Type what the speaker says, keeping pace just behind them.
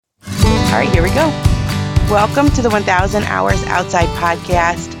All right, here we go. Welcome to the 1000 Hours Outside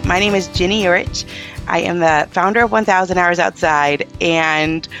podcast. My name is Ginny Urich. I am the founder of 1000 Hours Outside,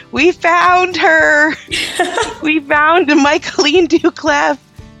 and we found her. We found Michaeleen Doucleff.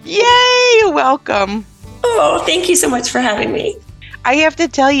 Yay! Welcome. Oh, thank you so much for having me. I have to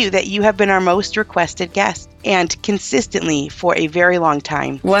tell you that you have been our most requested guest, and consistently for a very long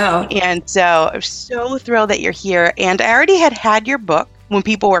time. Wow. And so I'm so thrilled that you're here. And I already had your book when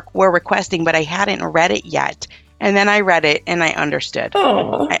people were requesting, but I hadn't read it yet. And then I read it and I understood.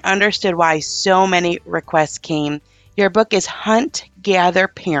 Oh. I understood why so many requests came. Your book is Hunt, Gather,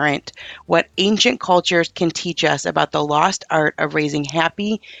 Parent, What Ancient Cultures Can Teach Us About the Lost Art of Raising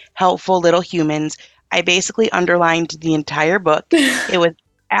Happy, Helpful Little Humans. I basically underlined the entire book. It was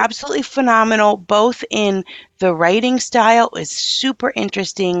absolutely phenomenal, both in the writing style, it was super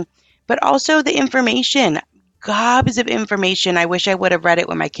interesting, but also the information. Gobs of information. I wish I would have read it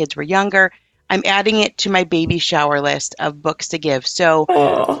when my kids were younger. I'm adding it to my baby shower list of books to give. So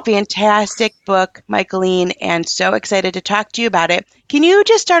fantastic book, Michaeleen, and so excited to talk to you about it. Can you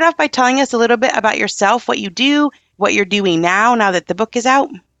just start off by telling us a little bit about yourself, what you do, what you're doing now that the book is out?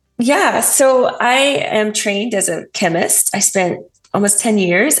 Yeah, so I am trained as a chemist. I spent almost 10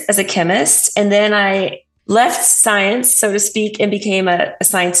 years as a chemist, and then I left science, so to speak, and became a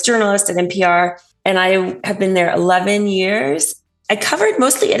science journalist at NPR. And I have been there 11 years. I covered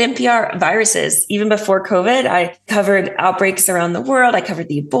mostly at NPR viruses. Even before COVID, I covered outbreaks around the world. I covered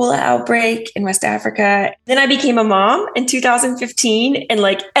the Ebola outbreak in West Africa. Then I became a mom in 2015,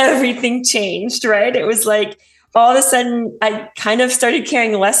 and everything changed, right? It was all of a sudden, I kind of started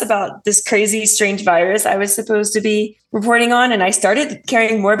caring less about this crazy, strange virus I was supposed to be reporting on. And I started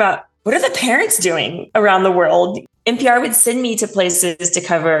caring more about what are the parents doing around the world? NPR would send me to places to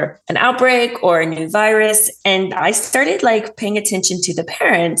cover an outbreak or a new virus. And I started paying attention to the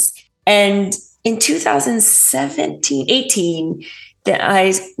parents. And in 18, that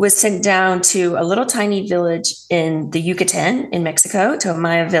I was sent down to a little tiny village in the Yucatan in Mexico, to a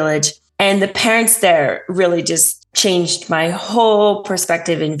Maya village. And the parents there really just changed my whole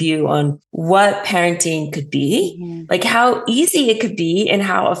perspective and view on what parenting could be, how easy it could be and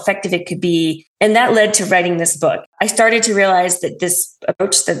how effective it could be. And that led to writing this book. I started to realize that this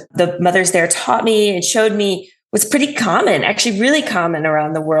approach that the mothers there taught me and showed me was pretty common, actually really common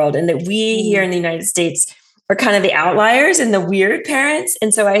around the world. And that we here in the United States are kind of the outliers and the weird parents.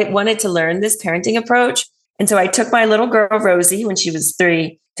 And so I wanted to learn this parenting approach. And so I took my little girl, Rosie, when she was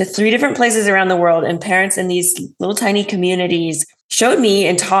 3, to 3 different places around the world, and parents in these little tiny communities showed me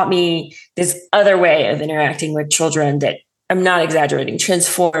and taught me this other way of interacting with children that, I'm not exaggerating,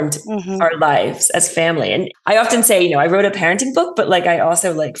 transformed our lives as family. And I often say, I wrote a parenting book, but I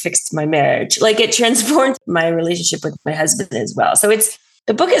also fixed my marriage. It transformed my relationship with my husband as well. So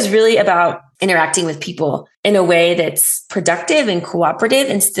the book is really about interacting with people in a way that's productive and cooperative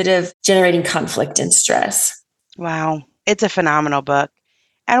instead of generating conflict and stress. Wow. It's a phenomenal book.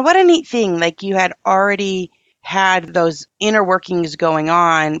 And what a neat thing, you had already had those inner workings going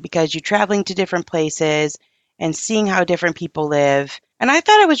on because you're traveling to different places and seeing how different people live. And I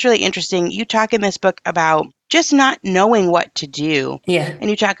thought it was really interesting. You talk in this book about just not knowing what to do. Yeah. And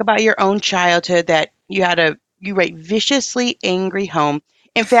you talk about your own childhood, that you write viciously angry home.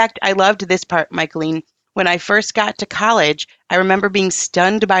 In fact, I loved this part, Michaeleen. When I first got to college, I remember being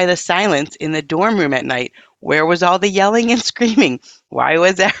stunned by the silence in the dorm room at night. Where was all the yelling and screaming? Why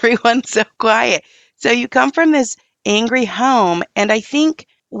was everyone so quiet? So you come from this angry home, and I think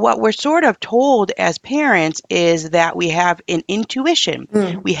what we're sort of told as parents is that we have an intuition.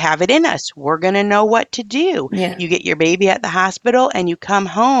 We have it in us. We're going to know what to do. Yeah. You get your baby at the hospital and you come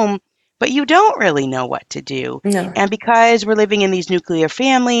home, but you don't really know what to do. No. And because we're living in these nuclear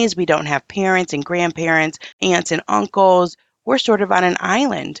families, we don't have parents and grandparents, aunts and uncles. We're sort of on an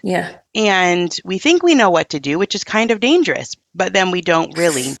island. Yeah. And we think we know what to do, which is kind of dangerous, but then we don't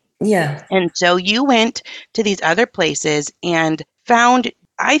really. Yeah. And so you went to these other places and found,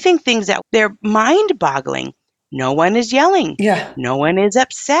 I think, things that they're mind-boggling. No one is yelling. Yeah. No one is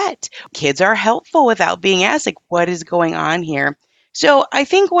upset. Kids are helpful without being asked, what is going on here? So I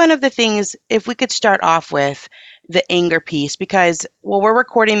think one of the things, if we could start off with the anger piece, because, we're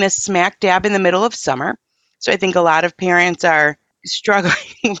recording this smack dab in the middle of summer. So I think a lot of parents are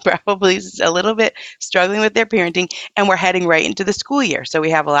struggling, probably a little bit struggling with their parenting, and we're heading right into the school year. So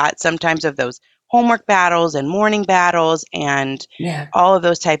we have a lot sometimes of those homework battles and morning battles and all of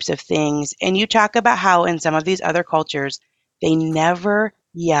those types of things. And you talk about how in some of these other cultures, they never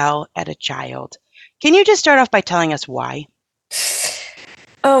yell at a child. Can you just start off by telling us why?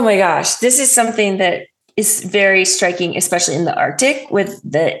 Oh my gosh, this is something that is very striking, especially in the Arctic with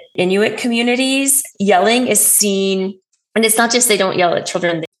the Inuit communities. Yelling is seen, and it's not just they don't yell at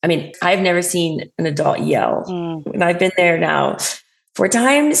children. I mean, I've never seen an adult yell. And I've been there now 4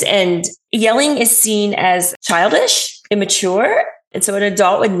 times, and yelling is seen as childish, immature. And so an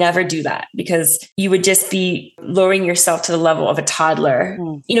adult would never do that because you would just be lowering yourself to the level of a toddler.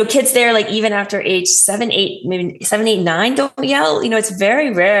 You know, kids there, like even after age 7, 8, maybe 7, 8, 9, don't yell. You know, it's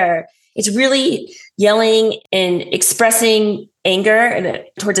very rare. It's really yelling and expressing anger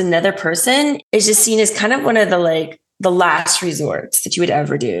towards another person is just seen as kind of one of the last resorts that you would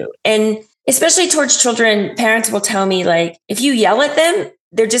ever do. And especially towards children, parents will tell me, like, if you yell at them,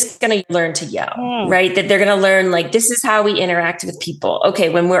 they're just going to learn to yell, right? That they're going to learn, like, this is how we interact with people. Okay,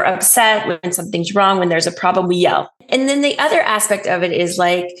 when we're upset, when something's wrong, when there's a problem, we yell. And then the other aspect of it is,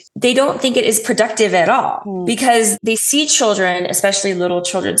 like, they don't think it is productive at all because they see children, especially little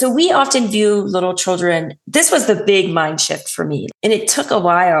children. So we often view little children. This was the big mind shift for me. And it took a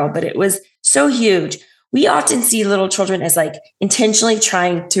while, but it was so huge. We often see little children as like intentionally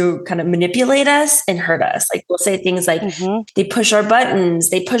trying to kind of manipulate us and hurt us. Like we'll say things like they push our buttons,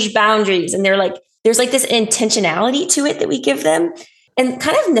 they push boundaries. And they're like, there's like this intentionality to it that we give them and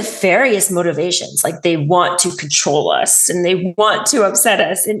kind of nefarious motivations. Like they want to control us and they want to upset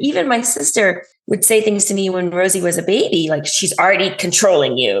us. And even my sister would say things to me when Rosie was a baby, like she's already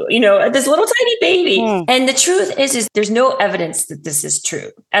controlling you, you know, this little tiny baby. And the truth is there's no evidence that this is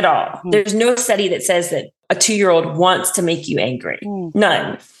true at all. There's no study that says that a 2-year-old wants to make you angry.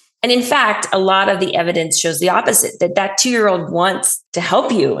 None. And in fact, a lot of the evidence shows the opposite, that 2-year-old wants to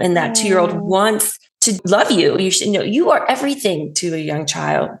help you and that 2-year-old wants to love you. You should know you are everything to a young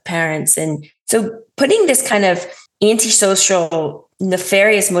child, parents. And so putting this kind of antisocial,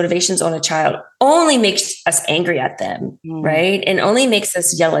 nefarious motivations on a child only makes us angry at them, right? And only makes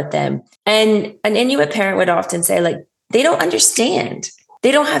us yell at them. And an Inuit parent would often say, like, they don't understand.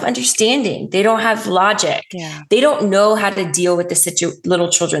 They don't have understanding. They don't have logic. They don't know how to deal with the little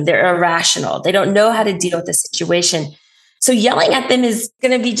children. They're irrational. They don't know how to deal with the situation. So yelling at them is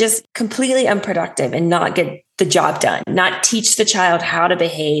going to be just completely unproductive and not get the job done, not teach the child how to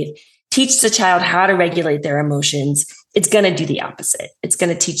behave, teach the child how to regulate their emotions. It's going to do the opposite. It's going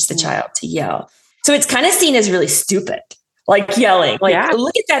to teach the child to yell. So it's kind of seen as really stupid, like yelling. Like,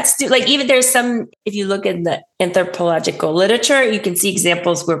 look at that. Like even there's some, if you look in the anthropological literature, you can see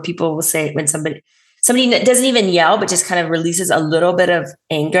examples where people will say when somebody doesn't even yell, but just kind of releases a little bit of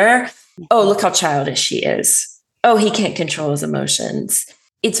anger. Oh, look how childish she is. Oh, he can't control his emotions.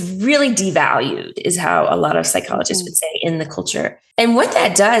 It's really devalued is how a lot of psychologists would say in the culture. And what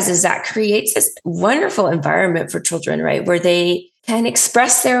that does is that creates this wonderful environment for children, right? Where they can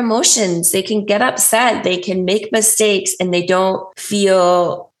express their emotions. They can get upset. They can make mistakes and they don't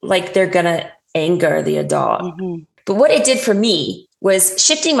feel like they're going to anger the adult. But what it did for me was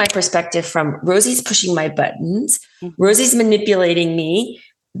shifting my perspective from Rosie's pushing my buttons, Rosie's manipulating me.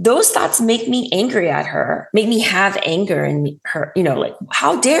 Those thoughts make me angry at her, make me have anger in her, you know, like,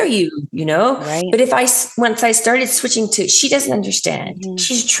 how dare you, you know? Right. But once I started switching to, she doesn't understand.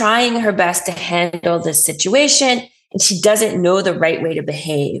 She's trying her best to handle this situation and she doesn't know the right way to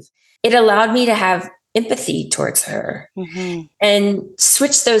behave. It allowed me to have empathy towards her and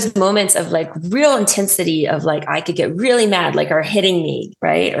switch those moments of like real intensity of like, I could get really mad, like her hitting me,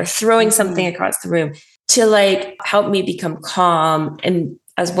 right? Or throwing something across the room to like help me become calm. And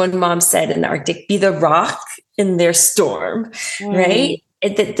as one mom said in the Arctic, be the rock in their storm, right?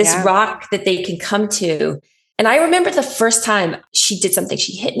 This rock that they can come to. And I remember the first time she did something,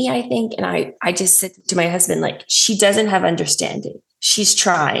 she hit me, I think. And I just said to my husband, like, she doesn't have understanding. She's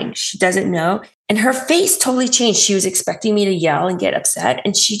trying. She doesn't know. And her face totally changed. She was expecting me to yell and get upset.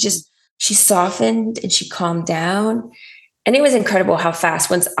 And she softened and she calmed down. And it was incredible how fast,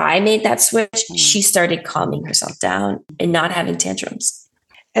 once I made that switch, she started calming herself down and not having tantrums.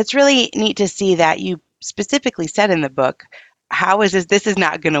 It's really neat to see that you specifically said in the book, how is this is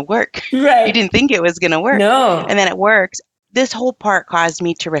not going to work. Right. You didn't think it was going to work. No. And then it works. This whole part caused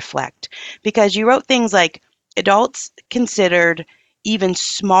me to reflect because you wrote things like adults considered even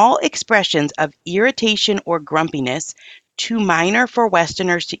small expressions of irritation or grumpiness too minor for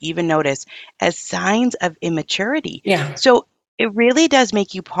Westerners to even notice as signs of immaturity. Yeah. So it really does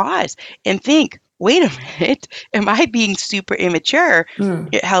make you pause and think, wait a minute, am I being super immature?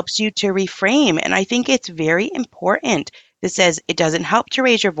 It helps you to reframe. And I think it's very important. This says it doesn't help to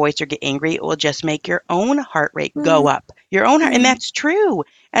raise your voice or get angry. It will just make your own heart rate go up your own heart. And that's true.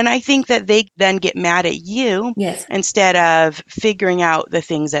 And I think that they then get mad at you Yes. instead of figuring out the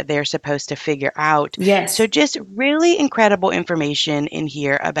things that they're supposed to figure out. Yes. So just really incredible information in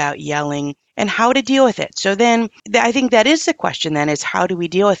here about yelling and how to deal with it. So then I think that is the question then, is how do we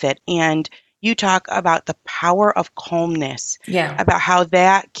deal with it? And you talk about the power of calmness, Yeah. about how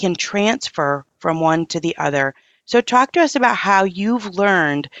that can transfer from one to the other. So talk to us about how you've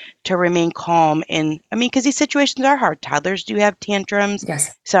learned to remain calm because these situations are hard. Toddlers do have tantrums.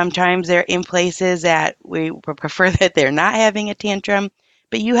 Yes. Sometimes they're in places that we prefer that they're not having a tantrum.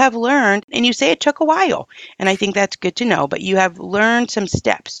 But you have learned, and you say it took a while, and I think that's good to know, but you have learned some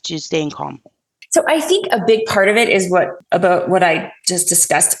steps to staying calm. So I think a big part of it is about what I just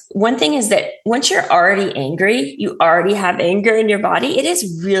discussed. One thing is that once you're already angry, you already have anger in your body. It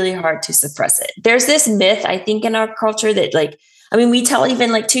is really hard to suppress it. There's this myth, I think, in our culture that we tell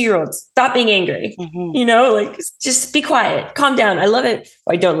even 2-year-olds, stop being angry, just be quiet, calm down. I love it.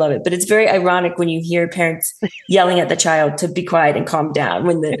 Well, I don't love it, but it's very ironic when you hear parents yelling at the child to be quiet and calm down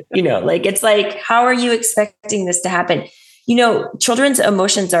when it's like, how are you expecting this to happen? Children's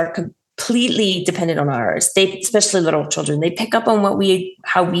emotions are completely dependent on ours. Especially little children, they pick up on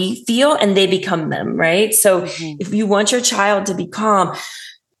how we feel and they become them, right? So if you want your child to be calm,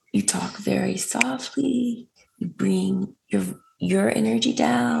 you talk very softly, you bring your energy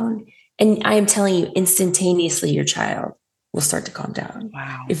down, and I am telling you, instantaneously your child will start to calm down.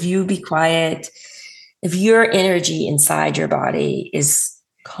 Wow. If you be quiet, if your energy inside your body is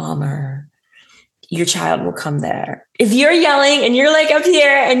calmer, your child will come there. If you're yelling and you're up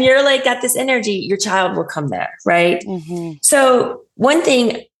here and you're got this energy, your child will come there, right? So one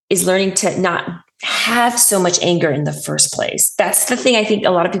thing is learning to not have so much anger in the first place. That's the thing I think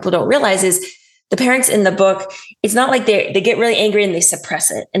a lot of people don't realize is the parents in the book, it's not like they get really angry and they suppress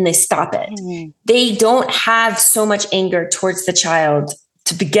it and they stop it. They don't have so much anger towards the child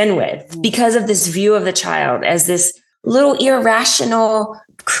to begin with because of this view of the child as this little irrational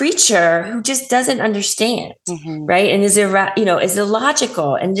creature who just doesn't understand, right? And is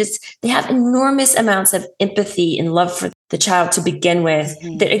illogical, and just they have enormous amounts of empathy and love for the child to begin with.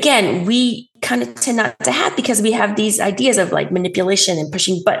 That again, we kind of tend not to have because we have these ideas of manipulation and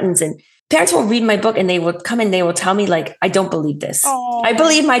pushing buttons. And parents will read my book and they will come and they will tell me I don't believe this. Aww. I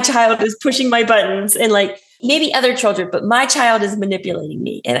believe my child is pushing my buttons and maybe other children, but my child is manipulating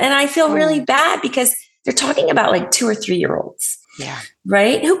me. And I feel really bad because they're talking about 2 or 3-year-olds. Yeah.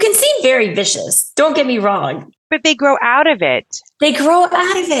 Right? Who can seem very vicious. Don't get me wrong. But they grow out of it. They grow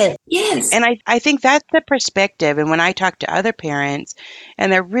out of it. Yes. And I think that's the perspective. And when I talk to other parents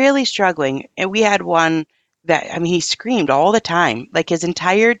and they're really struggling, and we had one that, he screamed all the time, his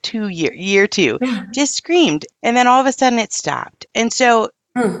entire year 2, just screamed. And then all of a sudden it stopped. And so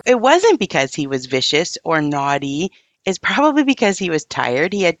it wasn't because he was vicious or naughty. It's probably because he was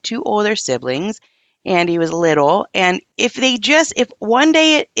tired. He had 2 older siblings. And he was little. And if one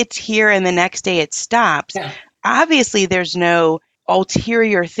day it's here and the next day it stops, obviously there's no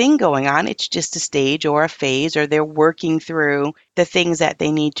ulterior thing going on. It's just a stage or a phase, or they're working through the things that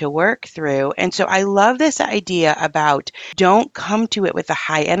they need to work through. And so I love this idea about don't come to it with a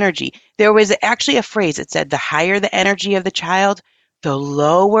high energy. There was actually a phrase that said the higher the energy of the child, the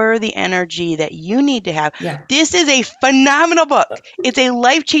lower the energy that you need to have. Yeah. This is a phenomenal book. It's a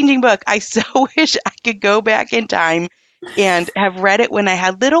life-changing book. I so wish I could go back in time and have read it when I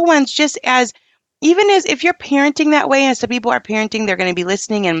had little ones, even as if you're parenting that way, and some people are parenting, they're going to be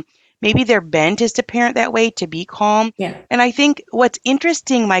listening, and maybe their bent is to parent that way, to be calm. Yeah. And I think what's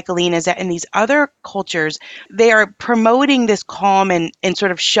interesting, Michaeleen, is that in these other cultures, they are promoting this calm and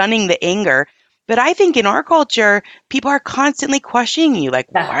sort of shunning the anger. But I think in our culture, people are constantly questioning you,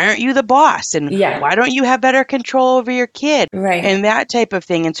 why aren't you the boss? And why don't you have better control over your kid? Right. And that type of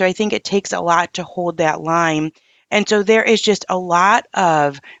thing. And so I think it takes a lot to hold that line. And so there is just a lot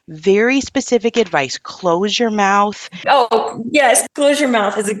of very specific advice. Close your mouth. Oh, yes. Close your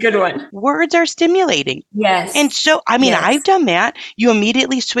mouth is a good one. Words are stimulating. Yes. And so, I've done that. You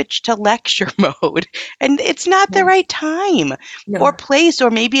immediately switch to lecture mode, and it's not the right time or place, or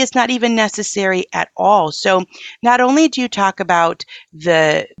maybe it's not even necessary at all. So not only do you talk about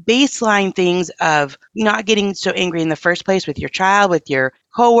the baseline things of not getting so angry in the first place with your child, with your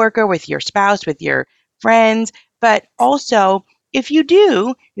coworker, with your spouse, with your friends, but also if you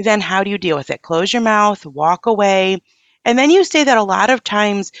do, then how do you deal with it? Close your mouth, walk away. And then you say that a lot of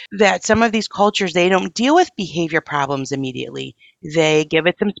times that some of these cultures, they don't deal with behavior problems immediately. They give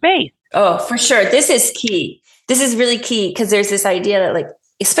it some space. Oh, for sure. This is key. This is really key because there's this idea that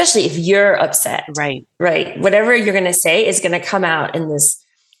especially if you're upset, right, whatever you're going to say is going to come out in this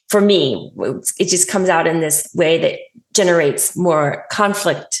for me, it just comes out in this way that generates more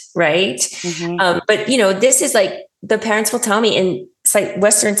conflict, right? But this is like the parents will tell me, and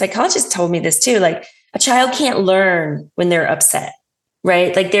Western psychologists told me this too, like a child can't learn when they're upset,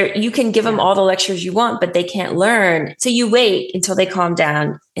 right? Like you can give them all the lectures you want, but they can't learn. So you wait until they calm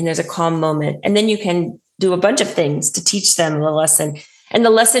down and there's a calm moment. And then you can do a bunch of things to teach them the lesson. And the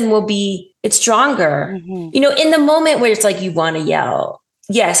lesson will be, it's stronger. In the moment where it's like, you want to yell,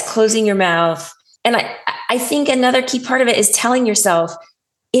 yes, closing your mouth. And I think another key part of it is telling yourself,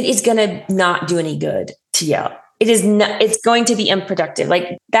 it is going to not do any good to yell. It is not, it's going to be unproductive.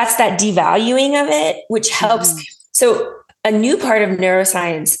 Like that's that devaluing of it, which helps. So a new part of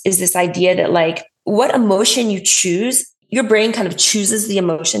neuroscience is this idea that like what emotion you choose, your brain kind of chooses the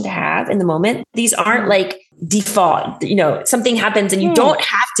emotion to have in the moment. These aren't like default, something happens and you don't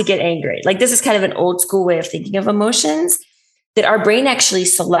have to get angry. Like this is kind of an old school way of thinking of emotions, that our brain actually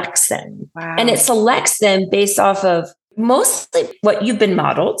selects them. Wow. And it selects them based off of mostly what you've been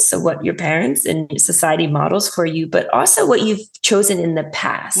modeled. So what your parents and society models for you, but also what you've chosen in the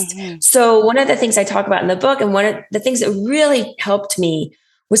past. So one of the things I talk about in the book, and one of the things that really helped me,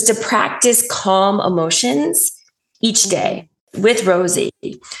 was to practice calm emotions each day with Rosie.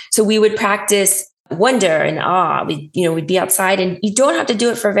 So we would practice wonder and awe. We'd be outside, and you don't have to do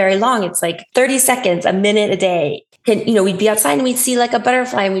it for very long. It's like 30 seconds, a minute a day. And, we'd be outside and we'd see like a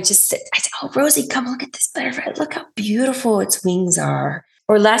butterfly, and we'd just sit. I said, oh, Rosie, come look at this butterfly. Look how beautiful its wings are.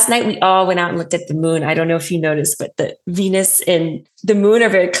 Or last night we all went out and looked at the moon. I don't know if you noticed, but the Venus and the moon are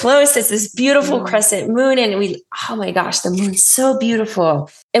very close. It's this beautiful crescent moon. And oh my gosh, the moon's so beautiful.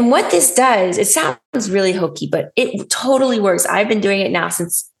 And what this does, it sounds really hokey, but it totally works. I've been doing it now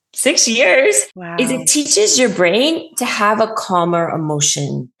since 6 years. Wow. Is it teaches your brain to have a calmer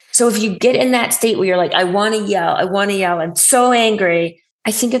emotion. So if you get in that state where you're like, I want to yell, I'm so angry,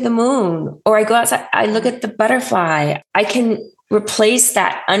 I think of the moon, or I go outside, I look at the butterfly. I can replace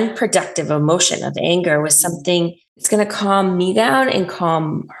that unproductive emotion of anger with something that's going to calm me down and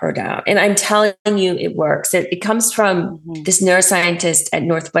calm her down. And I'm telling you, it works. It comes from this neuroscientist at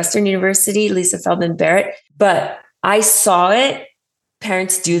Northwestern University, Lisa Feldman Barrett, but I saw it.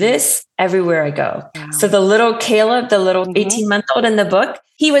 Parents do this everywhere I go. Wow. So the little Caleb, the little 18-month-old in the book,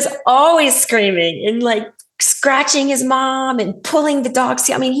 he was always screaming and like scratching his mom and pulling the dog's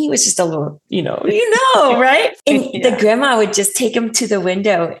tail. I mean, he was just a little, right? And the grandma would just take him to the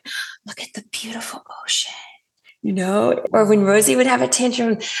window. Look at the beautiful ocean, or when Rosie would have a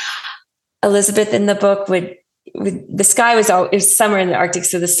tantrum, Elizabeth in the book the sky it was summer in the Arctic.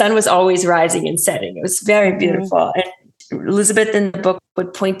 So the sun was always rising and setting. It was very beautiful. And Elizabeth in the book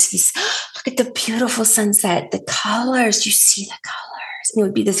would point to these, look at the beautiful sunset, the colors, you see the colors. And it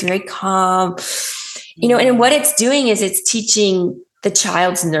would be this very calm, and what it's doing is it's teaching the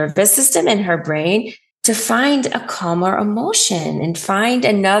child's nervous system and her brain to find a calmer emotion and find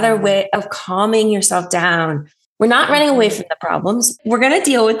another way of calming yourself down. We're not running away from the problems. We're going to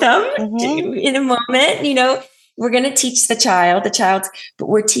deal with them in a moment, We're going to teach the child, but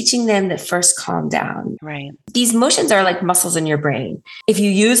we're teaching them that first calm down. Right. These emotions are like muscles in your brain. If you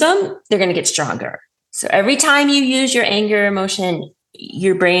use them, they're going to get stronger. So every time you use your anger emotion,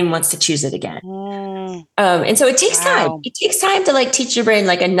 your brain wants to choose it again. And so it takes time. It takes time to like teach your brain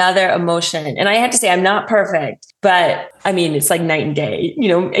like another emotion. And I have to say, I'm not perfect, but I mean, it's like night and day.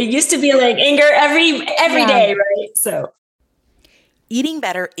 It used to be like anger every day, right? So. Eating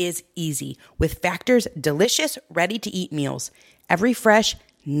better is easy with Factor's delicious, ready-to-eat meals. Every fresh,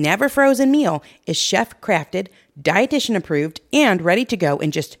 never frozen meal is chef-crafted, dietitian-approved, and ready to go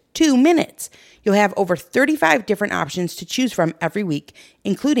in just 2 minutes. You'll have over 35 different options to choose from every week,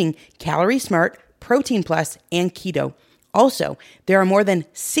 including Calorie Smart, Protein Plus, and Keto. Also, there are more than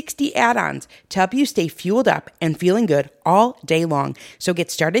 60 add-ons to help you stay fueled up and feeling good all day long. So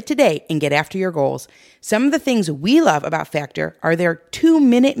get started today and get after your goals. Some of the things we love about Factor are their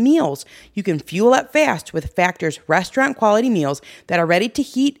 2-minute meals. You can fuel up fast with Factor's restaurant-quality meals that are ready to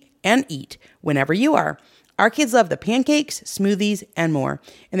heat and eat whenever you are. Our kids love the pancakes, smoothies, and more.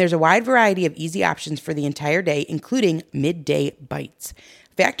 And there's a wide variety of easy options for the entire day, including midday bites.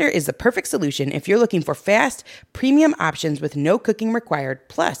 Factor is the perfect solution if you're looking for fast, premium options with no cooking required.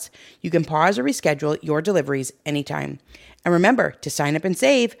 Plus, you can pause or reschedule your deliveries anytime. And remember to sign up and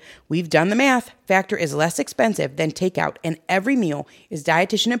save. We've done the math. Factor is less expensive than takeout, and every meal is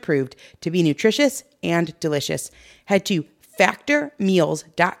dietitian approved to be nutritious and delicious. Head to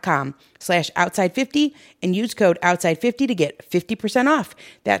factormeals.com/outside50 and use code outside50 to get 50% off.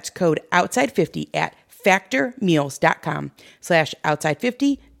 That's code outside50 at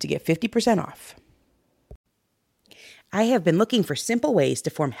factormeals.com/outside50 to get 50% off. I have been looking for simple ways to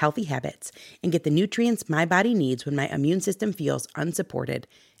form healthy habits and get the nutrients my body needs when my immune system feels unsupported,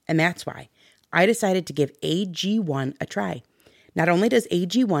 and that's why I decided to give AG1 a try. Not only does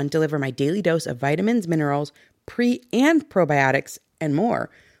AG1 deliver my daily dose of vitamins, minerals, pre- and probiotics, and more,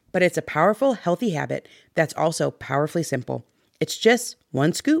 but it's a powerful, healthy habit that's also powerfully simple. It's just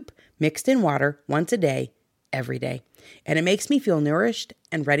one scoop mixed in water once a day, every day, and it makes me feel nourished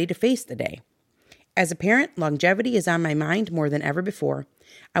and ready to face the day. As a parent, longevity is on my mind more than ever before.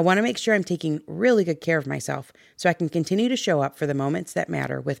 I want to make sure I'm taking really good care of myself so I can continue to show up for the moments that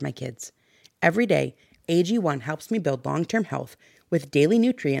matter with my kids. Every day, AG1 helps me build long-term health with daily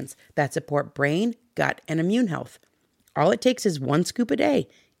nutrients that support brain, gut, and immune health. All it takes is one scoop a day,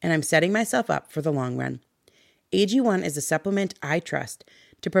 and I'm setting myself up for the long run. AG1 is a supplement I trust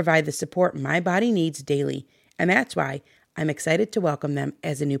to provide the support my body needs daily, and that's why I'm excited to welcome them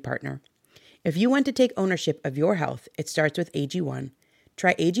as a new partner. If you want to take ownership of your health, it starts with AG1.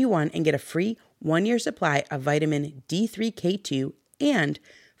 Try AG1 and get a free 1-year supply of vitamin D3K2 and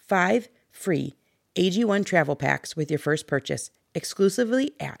 5 free AG1 travel packs with your first purchase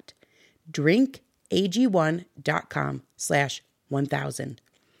exclusively at drinkag1.com/1000.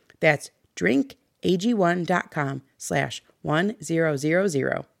 That's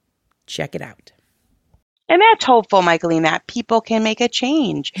drinkag1.com/1000. Check it out. And that's hopeful, Michaeleen, that people can make a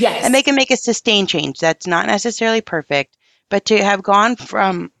change. Yes. And they can make a sustained change. That's not necessarily perfect, but to have gone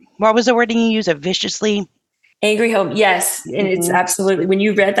from, what was the wording you use, a viciously Angry home. Yes. And it's absolutely, when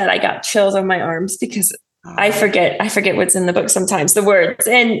you read that, I got chills on my arms because I forget what's in the book sometimes, the words.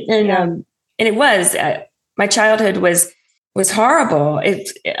 And it was, my childhood was horrible.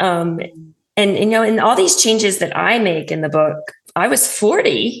 And all these changes that I make in the book, I was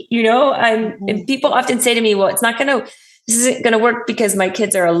 40, and people often say to me, well, this isn't going to work because my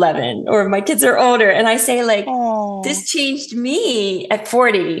kids are 11 or my kids are older. And I say this changed me at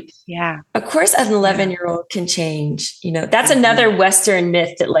 40. Yeah. Of course, an 11-year-old can change. That's another Western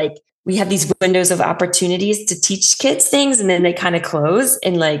myth that we have these windows of opportunities to teach kids things and then they kind of close.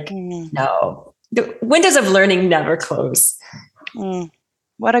 And no, the windows of learning never close.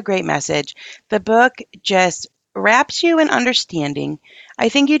 What a great message. The book just wraps you in understanding. I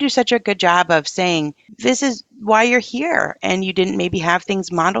think you do such a good job of saying, this is why you're here. And you didn't maybe have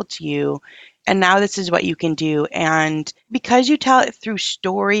things modeled to you. And now this is what you can do. And because you tell it through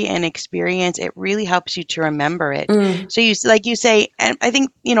story and experience, it really helps you to remember it. So you say, and I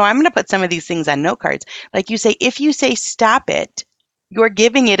think, I'm going to put some of these things on note cards. Like you say, if you say stop it, you're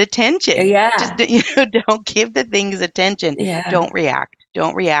giving it attention. Yeah. Just, don't give the things attention. Yeah. Don't react.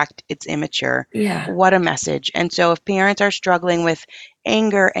 Don't react. It's immature. Yeah. What a message. And so if parents are struggling with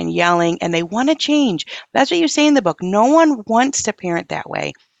anger and yelling and they want to change, that's what you say in the book. No one wants to parent that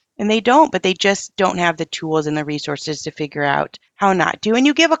way. And they don't, but they just don't have the tools and the resources to figure out how not to. And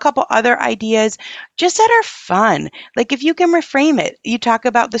you give a couple other ideas just that are fun. Like if you can reframe it, you talk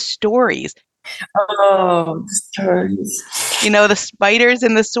about the stories. Oh, the stories. The spiders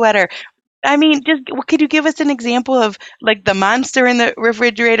in the sweater. I mean, could you give us an example of the monster in the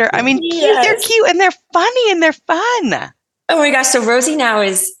refrigerator? I mean, Yes. They're cute and they're funny and they're fun. Oh my gosh. So Rosie now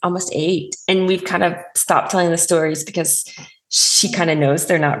is almost 8 and we've kind of stopped telling the stories because she kind of knows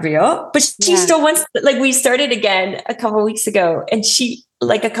they're not real, but she still wants, we started again a couple of weeks ago and she,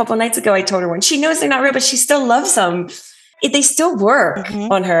 a couple of nights ago, I told her one, she knows they're not real, but she still loves them. They still work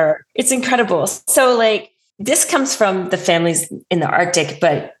on her. It's incredible. So this comes from the families in the Arctic,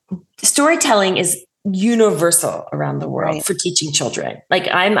 but storytelling is universal around the world for teaching children.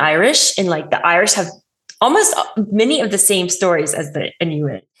 I'm Irish and the Irish have almost many of the same stories as the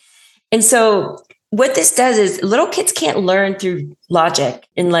Inuit. And so what this does is little kids can't learn through logic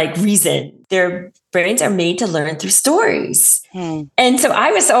and reason. Their brains are made to learn through stories. And so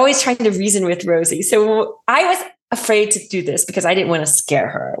I was always trying to reason with Rosie. So I was afraid to do this because I didn't want to scare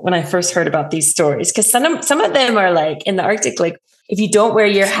her when I first heard about these stories. Because some of them are in the Arctic, if you don't wear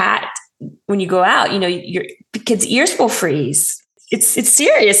your hat when you go out, your kids' ears will freeze. It's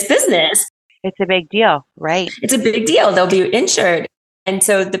serious business. It's a big deal, right? It's a big deal. They'll be injured. And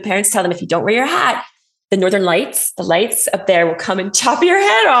so the parents tell them, if you don't wear your hat, the northern lights, the lights up there will come and chop your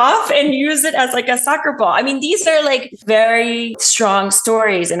head off and use it as a soccer ball. I mean, these are very strong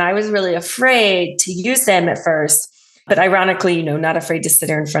stories. And I was really afraid to use them at first. But ironically, not afraid to sit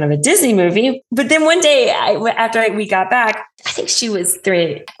there in front of a Disney movie. But then one day after we got back, I think she was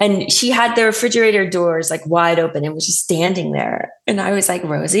 3 and she had the refrigerator doors wide open and was just standing there. And I was like,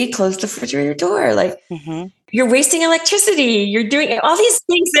 Rosie, close the refrigerator door. You're wasting electricity. You're doing all these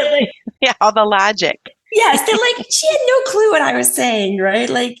things that all the logic. Yes, they're like, she had no clue what I was saying, right?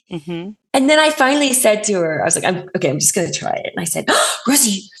 Like, and then I finally said to her, I was like, I'm just going to try it. And I said,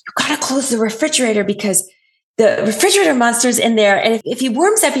 Rosie, you got to close the refrigerator because the refrigerator monster's in there. And if he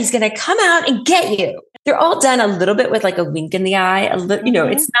warms up, he's going to come out and get you. They're all done a little bit with like a wink in the eye.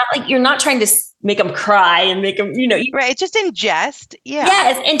 It's not like you're not trying to make them cry and make them, right. It's just in jest. Yeah.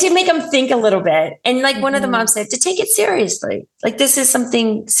 Yes. And to make them think a little bit. And like one of the moms said, to take it seriously, like this is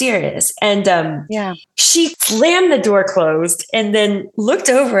something serious. And she slammed the door closed and then looked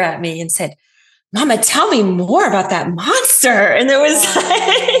over at me and said, Mama, tell me more about that monster. And there was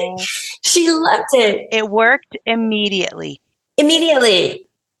like, she loved it. It worked immediately.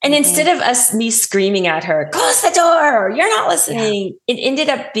 And instead of me screaming at her, close the door, you're not listening, it ended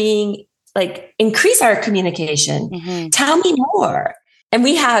up being like, increase our communication. Tell me more. And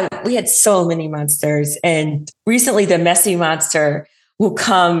we had so many monsters. And recently the messy monster will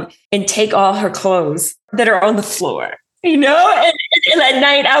come and take all her clothes that are on the floor, and at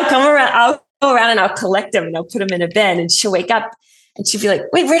night I'll go around and I'll collect them and I'll put them in a bin, and she'll wake up and she'll be like,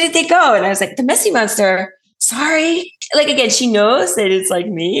 wait, where did they go? And I was like, the messy monster. Sorry. Like, again, she knows that it's like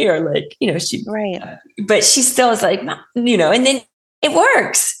me or like, but she still is like, and then it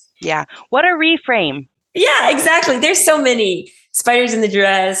works. Yeah. What a reframe. Yeah, exactly. There's so many spiders in the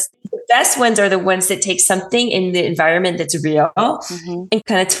dress. The best ones are the ones that take something in the environment that's real and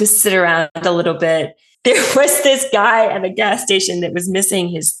kind of twist it around a little bit. There was this guy at a gas station that was missing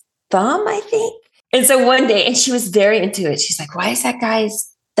his thumb, I think. And so one day, and she was very into it. She's like, why is that guy's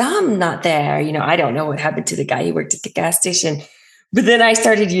thumb not there? I don't know what happened to the guy who worked at the gas station. But then I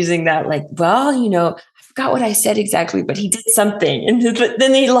started using that like, well, I forgot what I said exactly, but he did something. And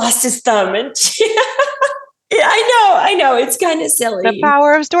then he lost his thumb. And yeah, I know. It's kind of silly. The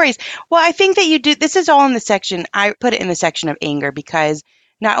power of stories. Well, I think that you do. This is all in the section. I put it in the section of anger because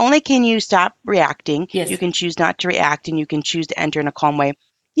not only can you stop reacting, you can choose not to react and you can choose to enter in a calm way.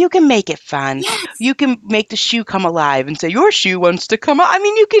 You can make it fun. Yes. You can make the shoe come alive and say, your shoe wants to come out. I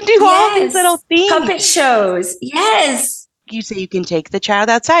mean, you can do all these little things. Puppet shows. Yes. You say you can take the child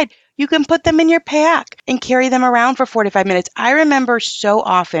outside. You can put them in your pack and carry them around for 45 minutes. I remember so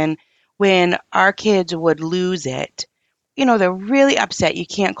often when our kids would lose it, they're really upset. You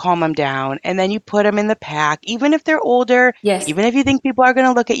can't calm them down. And then you put them in the pack, even if they're older, even if you think people are going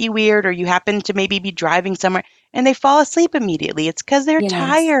to look at you weird or you happen to maybe be driving somewhere and they fall asleep immediately. It's because they're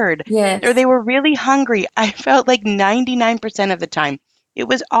tired or they were really hungry. I felt like 99% of the time it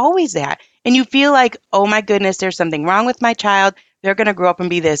was always that. And you feel like, oh my goodness, there's something wrong with my child. They're going to grow up and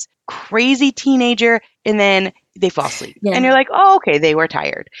be this crazy teenager. And then they fall asleep. Yeah. And you're like, oh, okay, they were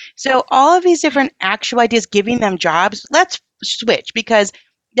tired. So all of these different actual ideas, giving them jobs, let's switch because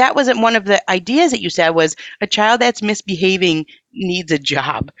that wasn't one of the ideas that you said was a child that's misbehaving needs a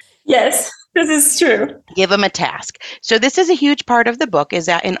job. Yes, this is true. Give them a task. So this is a huge part of the book is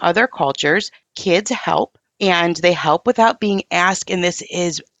that in other cultures, kids help and they help without being asked. And this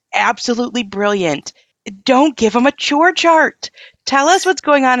is absolutely brilliant. Don't give them a chore chart. Tell us what's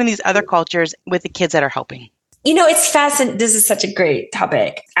going on in these other cultures with the kids that are helping. It's fascinating. This is such a great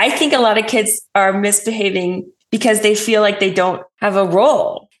topic. I think a lot of kids are misbehaving because they feel like they don't have a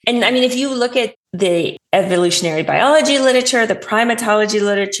role. And I mean, if you look at the evolutionary biology literature, the primatology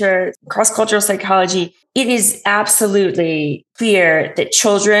literature, cross-cultural psychology, it is absolutely clear that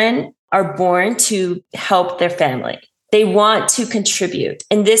children are born to help their family. They want to contribute.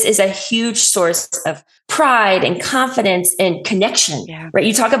 And this is a huge source of pride and confidence and connection, right?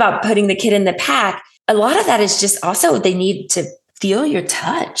 You talk about putting the kid in the pack. A lot of that is just also they need to feel your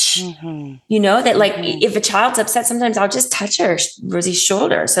touch, that like if a child's upset, sometimes I'll just touch Rosie's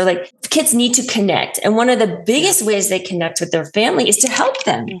shoulder. So like kids need to connect. And one of the biggest ways they connect with their family is to help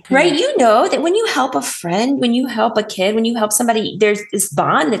them, right? That when you help a friend, when you help a kid, when you help somebody, there's this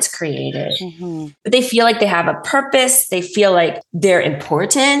bond that's created. But they feel like they have a purpose. They feel like they're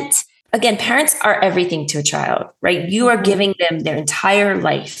important. Again, parents are everything to a child, right? You are giving them their entire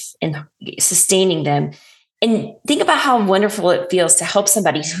life and sustaining them. And think about how wonderful it feels to help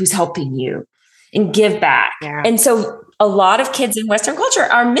somebody who's helping you and give back. Yeah. And so a lot of kids in Western culture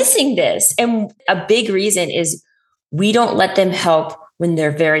are missing this. And a big reason is we don't let them help when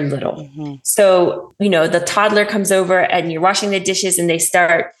they're very little. So, the toddler comes over and you're washing the dishes and they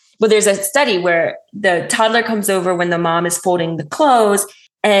start, there's a study where the toddler comes over when the mom is folding the clothes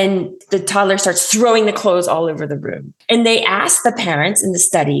And the toddler starts throwing the clothes all over the room. And they ask the parents in the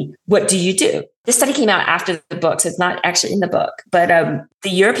study, what do you do? This study came out after the book, so it's not actually in the book. But the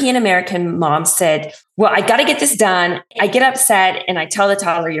European American mom said, well, I got to get this done. I get upset and I tell the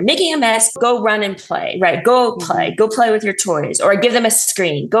toddler, you're making a mess. Go run and play, right? Go play. Go play with your toys. Or I give them a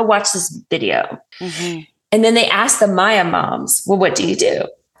screen. Go watch this video. And then they ask the Maya moms, well, what do you do?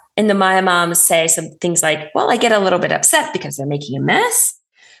 And the Maya moms say some things like, well, I get a little bit upset because they're making a mess.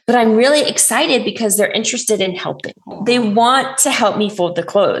 But I'm really excited because they're interested in helping. They want to help me fold the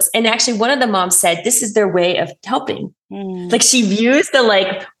clothes. And actually, one of the moms said, this is their way of helping. Like she views the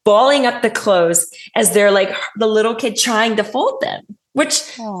like balling up the clothes as they're like the little kid trying to fold them, which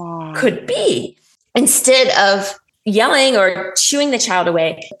could be. Instead of yelling or shooing the child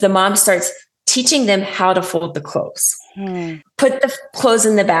away, the mom starts teaching them how to fold the clothes. Put the clothes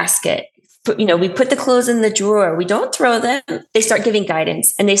in the basket. We put the clothes in the drawer. We don't throw them. They start giving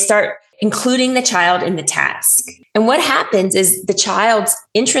guidance and they start including the child in the task. And what happens is the child's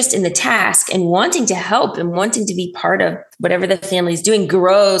interest in the task and wanting to help and wanting to be part of whatever the family is doing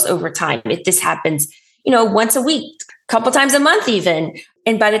grows over time. If this happens, once a week, a couple times a month even.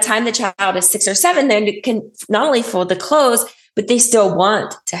 And by the time the child is 6 or 7, then it can not only fold the clothes, but they still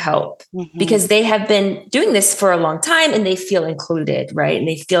want to help because they have been doing this for a long time and they feel included, right? And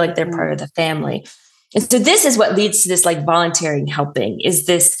they feel like they're part of the family. And so this is what leads to this like volunteering helping, is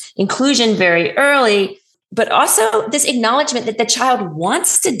this inclusion very early, but also this acknowledgement that the child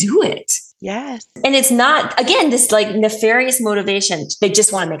wants to do it. Yes. And it's not, again, this like nefarious motivation. They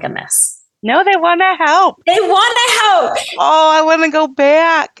just want to make a mess. No, they want to help. They want to help. Oh, I want to go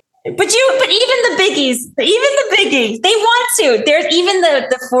back. But even the biggies, they want to. There's even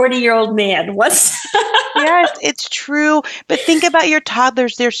the 40-year-old man wants. Yes, it's true. But think about your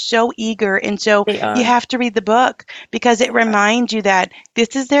toddlers. They're so eager. And so you have to read the book because it reminds you that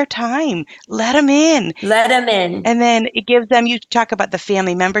this is their time. Let them in. Let them in. And then it gives them, you talk about the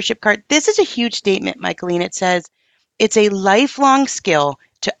family membership card. This is a huge statement, Michaeleen. It says, it's a lifelong skill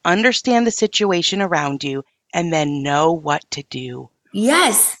to understand the situation around you and then know what to do.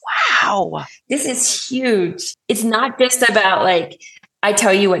 Yes. Wow. This is huge. It's not just about like, I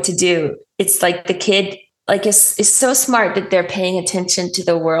tell you what to do. It's like the kid like is so smart that they're paying attention to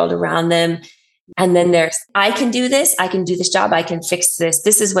the world around them. And then there's, I can do this job. I can fix this.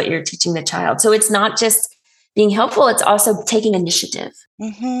 This is what you're teaching the child. So it's not just being helpful. It's also taking initiative.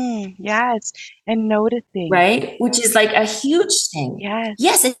 Yes. And noticing. Right. Which is like a huge thing.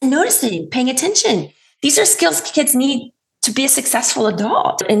 Yes. And noticing, paying attention. These are skills kids need to be a successful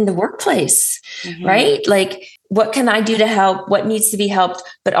adult in the workplace, right? Like, what can I do to help? What needs to be helped?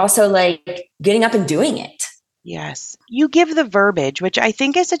 But also like getting up and doing it. Yes. You give the verbiage, which I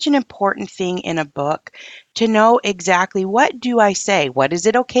think is such an important thing in a book, to know exactly what do I say? What is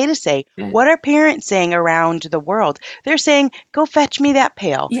it okay to say? What are parents saying around the world? They're saying, go fetch me that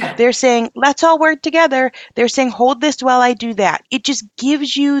pail. They're saying, let's all work together. They're saying, hold this while I do that. It just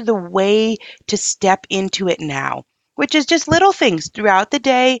gives you the way to step into it now, which is just little things throughout the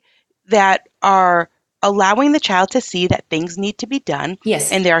day that are allowing the child to see that things need to be done.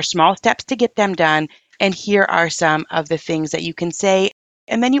 Yes. And there are small steps to get them done. And here are some of the things that you can say.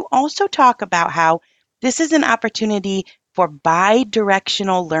 And then you also talk about how this is an opportunity for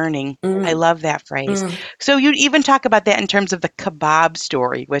bi-directional learning. I love that phrase. So you even talk about that in terms of the kebab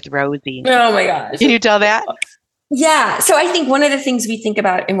story with Rosie. Oh my gosh. Can you tell that? Yeah. So I think one of the things we think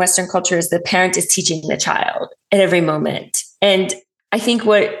about in Western culture is the parent is teaching the child at every moment. And I think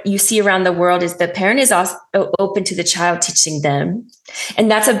what you see around the world is the parent is also open to the child teaching them.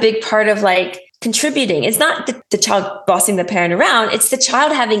 And that's a big part of like contributing. It's not the child bossing the parent around. It's the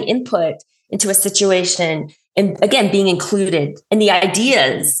child having input into a situation and again, being included in the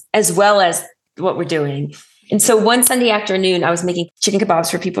ideas as well as what we're doing. And so one Sunday afternoon, I was making chicken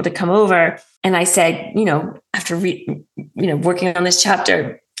kebabs for people to come over. And I said, after working on this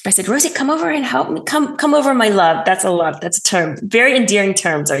chapter, I said, Rosie, come over and help me. Come over, my love. That's a lot. That's a term. Very endearing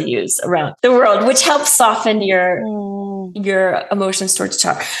terms are used around the world, which helps soften your emotions towards the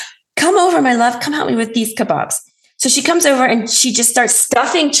child. Come over, my love. Come help me with these kebabs. So she comes over and she just starts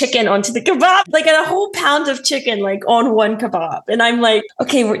stuffing chicken onto the kebab, like a whole pound of chicken, like on one kebab. And I'm like,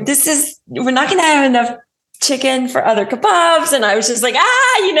 okay, we're not going to have enough chicken for other kebabs. And I was just like,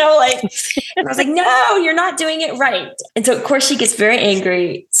 and I was like, no, you're not doing it right. And so of course she gets very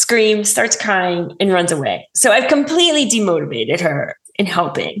angry, screams, starts crying and runs away. So I've completely demotivated her in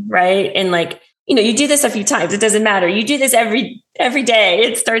helping. Right. And like, you do this a few times. It doesn't matter. You do this every day.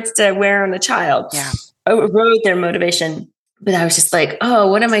 It starts to wear on the child. Yeah. Erode their motivation. But I was just like, oh,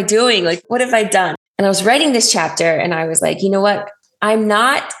 what am I doing? Like, what have I done? And I was writing this chapter and I was like, you know what? I'm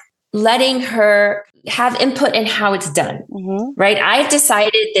not letting her have input in how it's done. Right. I've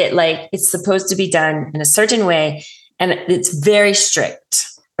decided that like it's supposed to be done in a certain way, and it's very strict.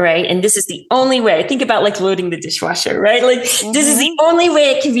 Right. And this is the only way. Think about like loading the dishwasher, right? Like this is the only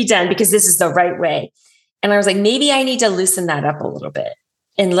way it can be done because this is the right way. And I was like, maybe I need to loosen that up a little bit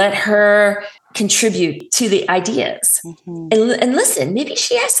and let her contribute to the ideas and listen. Maybe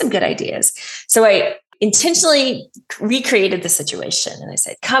she has some good ideas. So I intentionally recreated the situation. And I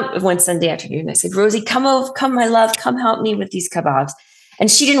said, come one Sunday afternoon. I said, Rosie, come over, come, my love, come help me with these kebabs. And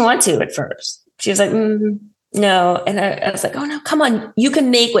she didn't want to at first. She was like, no. And I was like, oh no, come on. You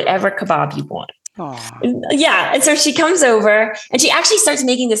can make whatever kebab you want. Yeah. And so she comes over and she actually starts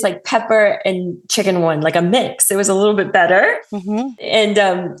making this like pepper and chicken one, like a mix. It was a little bit better.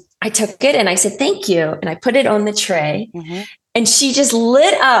 And I took it and I said, thank you. And I put it on the tray. And she just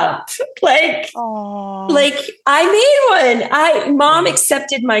lit up like I made one. Mom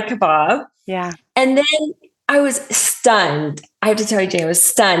accepted my kebab. Yeah. And then I was stunned. I have to tell you, Jane, I was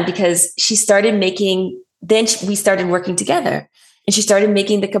stunned because she started making, we started working together. And she started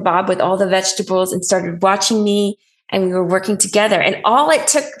making the kebab with all the vegetables and started watching me, and we were working together. And all it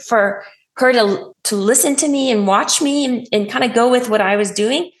took for her to listen to me and watch me and kind of go with what I was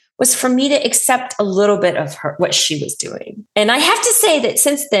doing was for me to accept a little bit of what she was doing. And I have to say that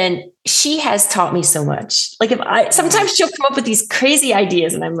since then, she has taught me so much. Like sometimes she'll come up with these crazy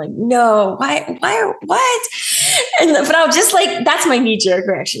ideas and I'm like, no, why, what? But I'll just like, that's my knee-jerk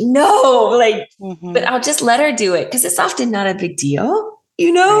reaction. No, like, but I'll just let her do it because it's often not a big deal,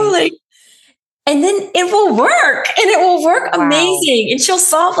 like, and then it will work and it will work amazing. And she'll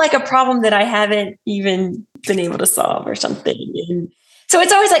solve like a problem that I haven't even been able to solve or something. And so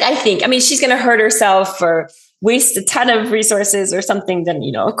it's always like, she's going to hurt herself or waste a ton of resources or something. Then,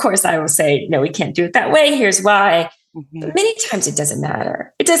 of course I will say, no, we can't do it that way. Here's why. But many times it doesn't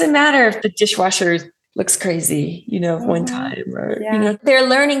matter. It doesn't matter if the dishwasher looks crazy, one time or, they're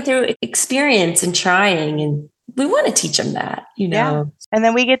learning through experience and trying. And we want to teach them that, Yeah. And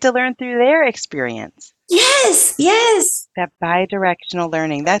then we get to learn through their experience. Yes. That bi-directional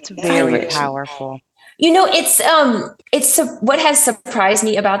learning. That's very powerful. It's what has surprised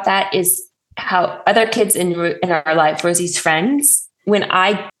me about that is how other kids in our life, Rosie's friends, when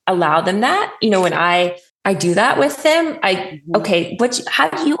I allow them that, when I do that with them, okay, how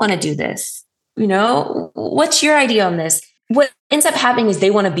do you want to do this? What's your idea on this? What ends up happening is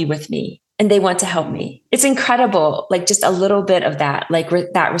they want to be with me and they want to help me. It's incredible. Like just a little bit of that, like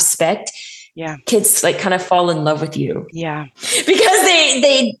that respect. Yeah. Kids like kind of fall in love with you. Yeah. Because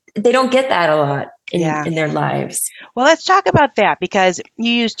they don't get that a lot in their lives. Well, let's talk about that because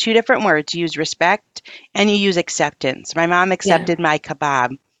you use two different words. You use respect and you use acceptance. My mom accepted my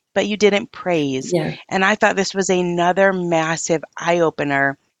kebab, but you didn't praise. Yeah. And I thought this was another massive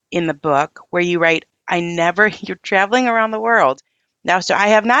eye-opener in the book where you write, you're traveling around the world. Now, so I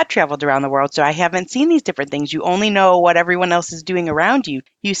have not traveled around the world, so I haven't seen these different things. You only know what everyone else is doing around you.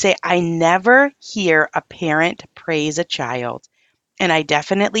 You say, I never hear a parent praise a child, and I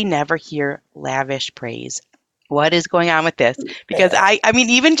definitely never hear lavish praise. What is going on with this? Because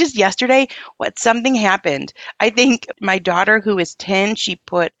even just yesterday, something happened. I think my daughter, who is 10, she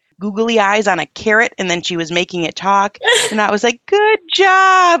put googly eyes on a carrot and then she was making it talk. And I was like, good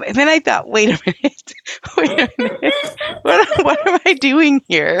job. And then I thought, wait a minute. What am I doing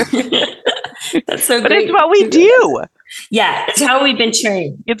here? That's so great. But it's what we do. Yeah. It's how we've been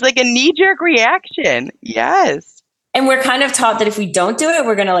trained. It's like a knee-jerk reaction. Yes. And we're kind of taught that if we don't do it,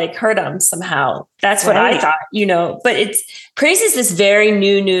 we're going to like hurt them somehow. That's what I thought, but praise is this very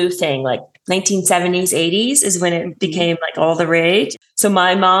new thing. Like 1970s, 80s is when it became like all the rage. So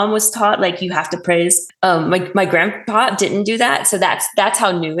my mom was taught like you have to praise. My grandpa didn't do that. So that's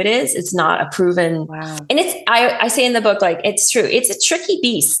how new it is. It's not a proven. Wow. And I say in the book, like it's true. It's a tricky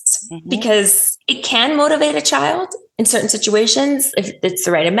beast because it can motivate a child in certain situations if it's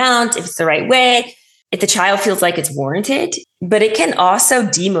the right amount, if it's the right way, if the child feels like it's warranted. But it can also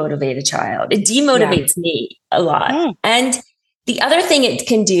demotivate a child. It demotivates me a lot. And the other thing it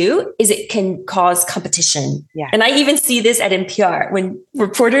can do is it can cause competition. Yeah. And I even see this at NPR. When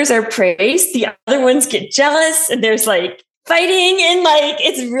reporters are praised, the other ones get jealous and there's like fighting and like,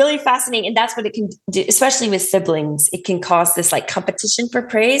 it's really fascinating. And that's what it can do, especially with siblings. It can cause this like competition for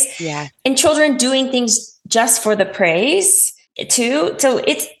praise. Yeah. And children doing things just for the praise too. So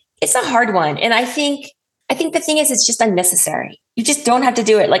it's a hard one. And I think the thing is, it's just unnecessary. You just don't have to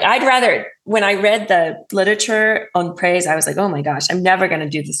do it. Like I'd rather, when I read the literature on praise, I was like, oh my gosh, I'm never going to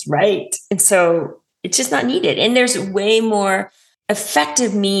do this right. And so it's just not needed. And there's way more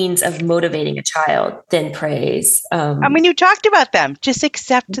effective means of motivating a child than praise. You talked about them. Just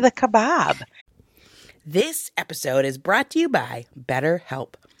accept the kebab. This episode is brought to you by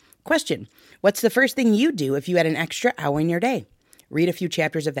BetterHelp. Question: what's the first thing you'd do if you had an extra hour in your day? Read a few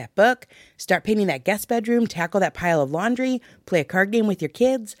chapters of that book, start painting that guest bedroom, tackle that pile of laundry, play a card game with your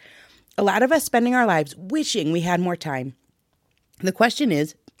kids. A lot of us spending our lives wishing we had more time. The question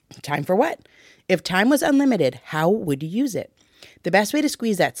is, time for what? If time was unlimited, how would you use it? The best way to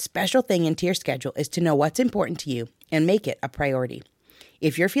squeeze that special thing into your schedule is to know what's important to you and make it a priority.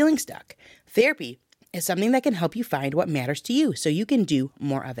 If you're feeling stuck, therapy is something that can help you find what matters to you so you can do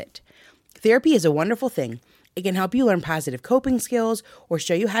more of it. Therapy is a wonderful thing. It can help you learn positive coping skills or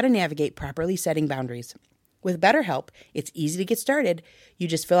show you how to navigate properly setting boundaries. With BetterHelp, it's easy to get started. You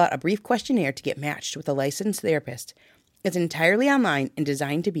just fill out a brief questionnaire to get matched with a licensed therapist. It's entirely online and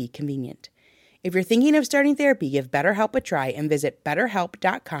designed to be convenient. If you're thinking of starting therapy, give BetterHelp a try and visit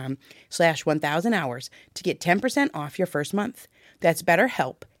betterhelp.com/1000hours to get 10% off your first month. That's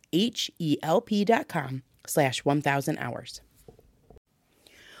BetterHelp, HELP.com/1000hours.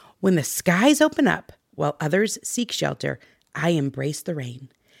 When the skies open up while others seek shelter, I embrace the rain.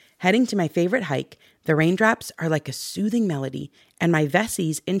 Heading to my favorite hike, the raindrops are like a soothing melody, and my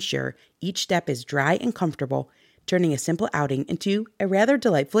Vessies ensure each step is dry and comfortable, turning a simple outing into a rather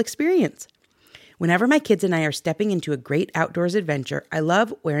delightful experience. Whenever my kids and I are stepping into a great outdoors adventure, I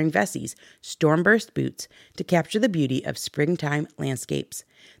love wearing Vessies Stormburst boots to capture the beauty of springtime landscapes.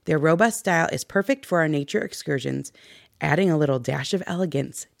 Their robust style is perfect for our nature excursions, adding a little dash of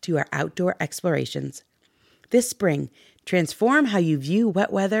elegance to our outdoor explorations. This spring, transform how you view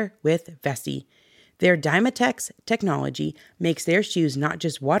wet weather with Vessi. Their Dymatex technology makes their shoes not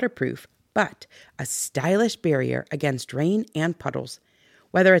just waterproof, but a stylish barrier against rain and puddles.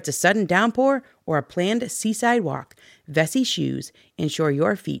 Whether it's a sudden downpour or a planned seaside walk, Vessi shoes ensure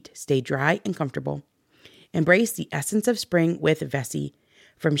your feet stay dry and comfortable. Embrace the essence of spring with Vessi.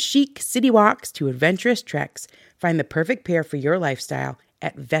 From chic city walks to adventurous treks, find the perfect pair for your lifestyle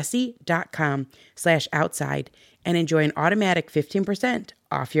at vessi.com/outside and enjoy an automatic 15%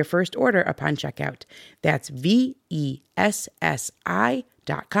 off your first order upon checkout. That's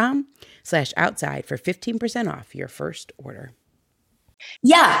VESSI.com/outside for 15% off your first order.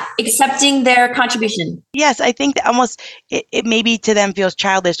 Yeah, accepting their contribution. Yes, I think that almost it maybe to them feels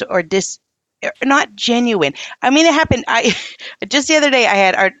childish or not genuine. It happened. Just the other day I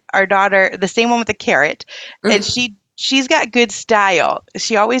had our daughter, the same one with the carrot, and she's got good style.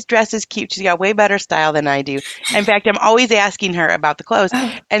 She always dresses cute. She's got way better style than I do. In fact, I'm always asking her about the clothes.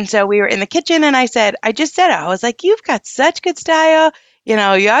 And so we were in the kitchen and I was like, you've got such good style. You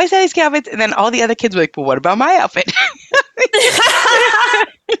always have these outfits. And then all the other kids were like, well, what about my outfit?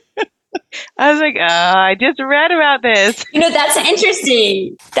 I was like, oh, I just read about this. That's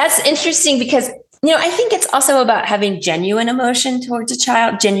interesting. That's interesting because, I think it's also about having genuine emotion towards a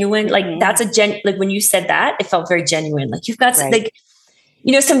child. Genuine, like that's like when you said that, it felt very genuine. Like you've got right.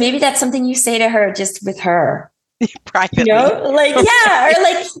 So maybe that's something you say to her just with her. Privately. Or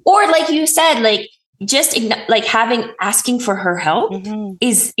like you said, like just asking for her help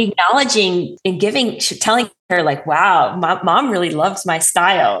is acknowledging and telling her like, wow, mom really loves my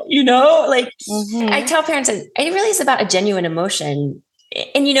style, I tell parents that it really is about a genuine emotion.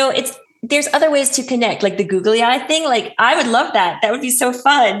 And, there's other ways to connect, like the googly eye thing. Like, I would love that. That would be so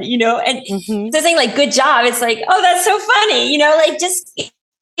fun, and the thing like, good job. It's like, oh, that's so funny,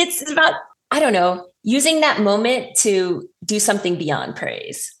 it's about, I don't know, using that moment to do something beyond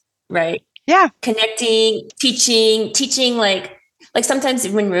praise. Right. Yeah. Connecting, teaching, like sometimes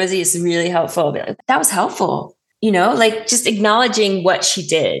when Rosie is really helpful, I'll be like, that was helpful, just acknowledging what she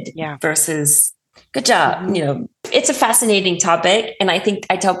did versus good job. It's a fascinating topic. And I think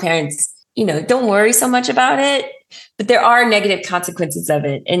I tell parents, don't worry so much about it, but there are negative consequences of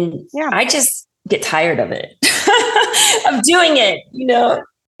it. And I just get tired of it, of doing it,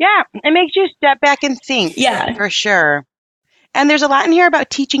 Yeah. It makes you step back and think. Yeah, for sure. And there's a lot in here about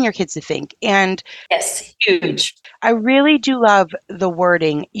teaching your kids to think. And yes, huge. I really do love the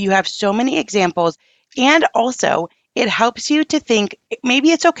wording. You have so many examples. And also, it helps you to think,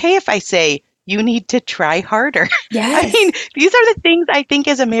 maybe it's okay if I say, you need to try harder. Yes. These are the things I think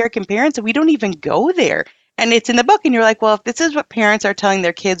as American parents, we don't even go there. And it's in the book. And you're like, well, if this is what parents are telling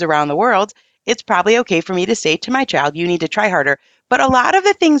their kids around the world, it's probably okay for me to say to my child, you need to try harder. But a lot of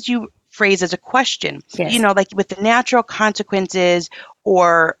the things you phrase as a question, like with the natural consequences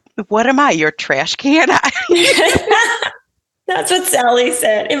or what am I, your trash can? That's what Sally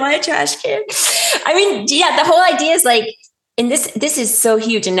said. Am I a trash can? The whole idea is like, And this is so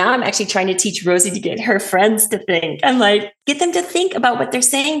huge. And now I'm actually trying to teach Rosie to get her friends to think. I'm like, get them to think about what they're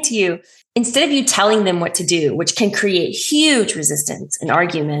saying to you instead of you telling them what to do, which can create huge resistance and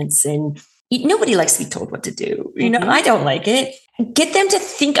arguments. And nobody likes to be told what to do. You know, I don't like it. Get them to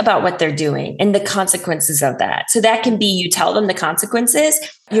think about what they're doing and the consequences of that. So that can be, you tell them the consequences,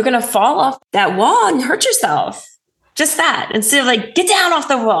 you're going to fall off that wall and hurt yourself. Just that, instead of like, get down off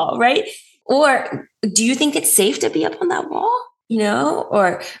the wall, right? Or do you think it's safe to be up on that wall? You know,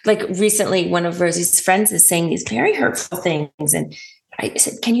 or like recently, one of Rosie's friends is saying these very hurtful things. And I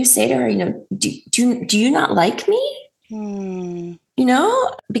said, can you say to her, you know, do you not like me? You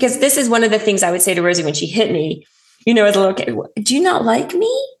know, because this is one of the things I would say to Rosie when she hit me, you know, as a little kid, do you not like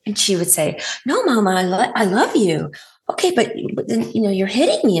me? And she would say, no, Mama, I love you. Okay, but then, you know, you're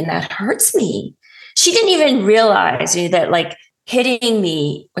hitting me and that hurts me. She didn't even realize that like hitting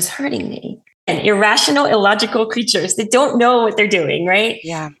me was hurting me. And irrational, illogical creatures that don't know what they're doing, right?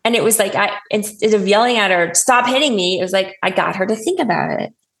 Yeah. And it was like, instead of yelling at her, stop hitting me, it was like, I got her to think about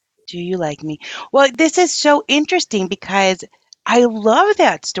it. Do you like me? Well, this is so interesting because I love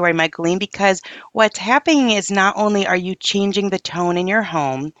that story, Michaeleen, because what's happening is not only are you changing the tone in your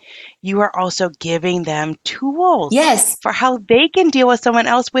home, you are also giving them tools for how they can deal with someone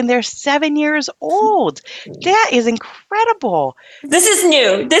else when they're 7 years old. That is incredible. This is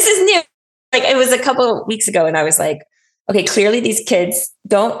new. Like it was a couple of weeks ago and I was like, okay, clearly these kids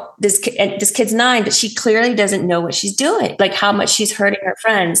this kid's 9, but she clearly doesn't know what she's doing, like how much she's hurting her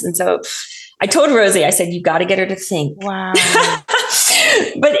friends. And so I told Rosie, I said, you got to get her to think. Wow.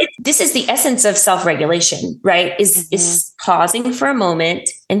 But this is the essence of self-regulation, right? Is pausing for a moment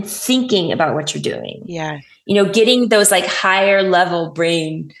and thinking about what you're doing. Yeah. You know, getting those like higher level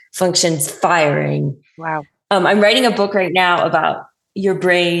brain functions firing. Wow. I'm writing a book right now about your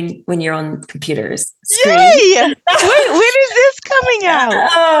brain when you're on computers. Yay! when is this coming out?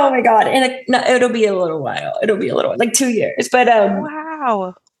 Oh my God. And it'll be a little while. Like 2 years. But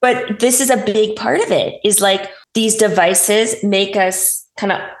wow. But this is a big part of it, is like these devices make us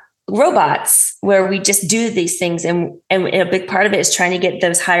kind of robots where we just do these things. And a big part of it is trying to get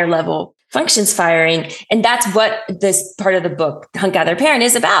those higher level functions firing. And that's what this part of the book, Hunt, Gather, Parent,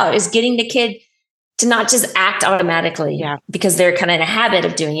 is about, is getting the kid to not just act automatically because they're kind of in a habit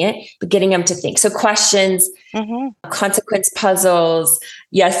of doing it, but getting them to think. So questions, consequence puzzles.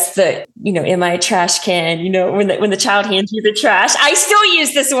 Yes, am I a trash can? You know, when the child hands you the trash, I still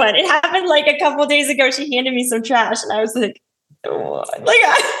use this one. It happened like a couple of days ago. She handed me some trash and I was like, oh,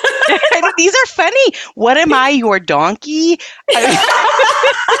 these are funny. What am I, your donkey? And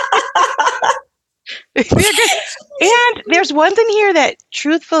there's one thing here that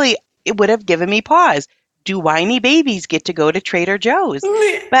truthfully, it would have given me pause. Do whiny babies get to go to Trader Joe's?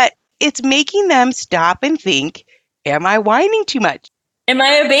 But it's making them stop and think, am I whining too much? Am I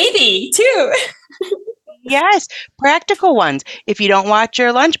a baby too? Yes, practical ones. If you don't watch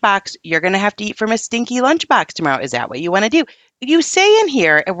your lunchbox, you're going to have to eat from a stinky lunchbox tomorrow. Is that what you want to do? You say in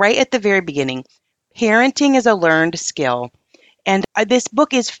here, right at the very beginning, parenting is a learned skill. And this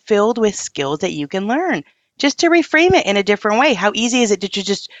book is filled with skills that you can learn. Just to reframe it in a different way. How easy is it to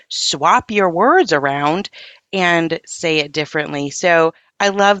just swap your words around and say it differently? So I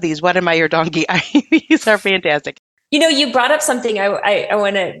love these. What am I, your donkey? These are fantastic. You know, you brought up something I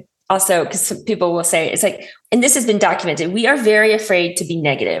want to also, because some people will say, it's like, and this has been documented, we are very afraid to be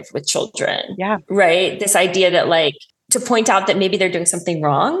negative with children. Yeah. Right? This idea that like, to point out that maybe they're doing something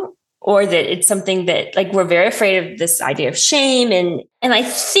wrong, or that it's something that like, we're very afraid of this idea of shame. And I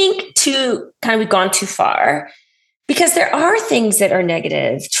think we've gone too far, because there are things that are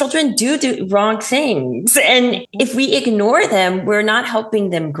negative. Children do wrong things. And if we ignore them, we're not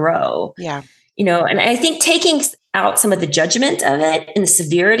helping them grow. Yeah. You know, and I think taking out some of the judgment of it and the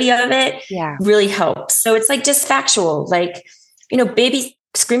severity of it really helps. So it's like just factual, like, you know,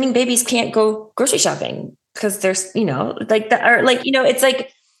 screaming babies can't go grocery shopping because there's, you know, like that, or like, you know, it's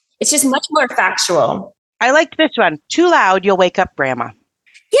like, it's just much more factual. I liked this one. Too loud, you'll wake up grandma.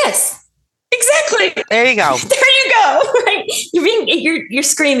 Yes, exactly. There you go. There you go. Right? You're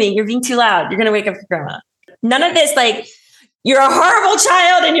screaming. You're being too loud. You're going to wake up your grandma. None of this, like, you're a horrible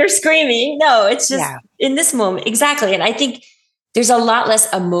child and you're screaming. No, it's just in this moment. Exactly. And I think there's a lot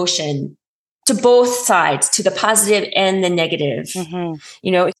less emotion to both sides, to the positive and the negative. Mm-hmm.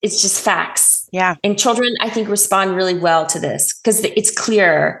 You know, it's just facts. Yeah. And children, I think, respond really well to this because it's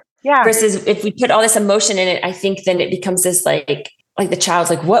clear. Yeah. Versus if we put all this emotion in it, I think then it becomes this like the child's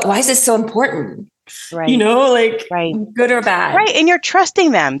like, what? Why is this so important? Right. You know, like good or bad. Right. And you're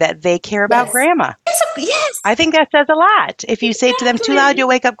trusting them that they care about grandma. Yes, Yes. I think that says a lot. If you say to them, too loud, you'll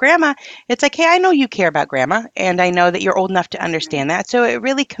wake up grandma, it's like, hey, I know you care about grandma, and I know that you're old enough to understand that. So it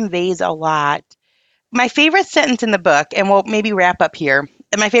really conveys a lot. My favorite sentence in the book, and we'll maybe wrap up here.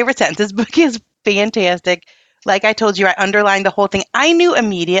 And my favorite sentence, this book is fantastic. Like I told you, I underlined the whole thing. I knew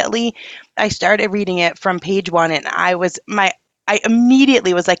immediately. I started reading it from page 1, and I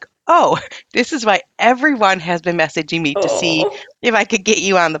immediately was like, oh, this is why everyone has been messaging me to see if I could get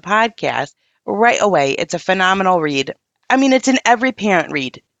you on the podcast right away. It's a phenomenal read. I mean, it's an every parent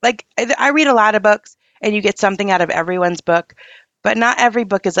read. Like I read a lot of books, and you get something out of everyone's book, but not every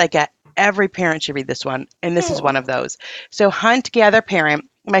book is like every parent should read this one, and this is one of those. So hunt, gather, parent.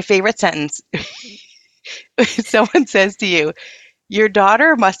 My favorite sentence, someone says to you, your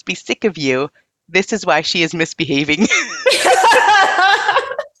daughter must be sick of you. This is why she is misbehaving.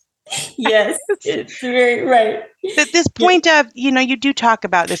 Yes, it's very right. This point of, you do talk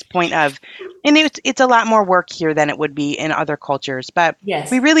about this point of, and it's a lot more work here than it would be in other cultures, but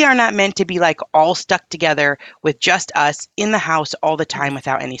Yes. we really are not meant to be like all stuck together with just us in the house all the time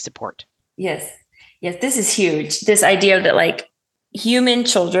without any support. Yes. Yes, this is huge. This idea that like human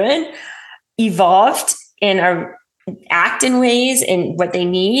children evolved and act in ways and what they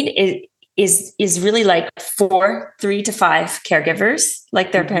need is really like 3 to 5 caregivers,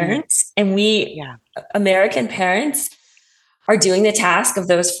 like their parents. And we American parents are doing the task of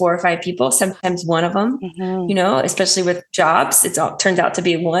those 4 or 5 people, sometimes one of them, especially with jobs, turns out to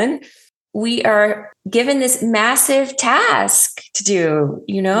be one. We are given this massive task to do,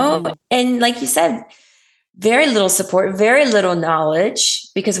 and like you said, very little support, very little knowledge,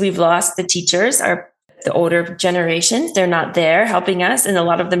 because we've lost the teachers, the older generations. They're not there helping us, and a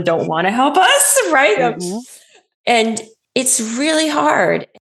lot of them don't want to help us, right? And it's really hard.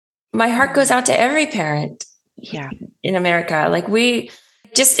 My heart goes out to every parent in America. Like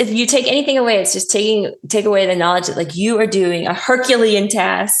if you take anything away, it's just take away the knowledge that like you are doing a Herculean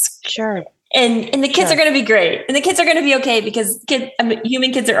task. Sure. And the kids are going to be great. And the kids are going to be okay because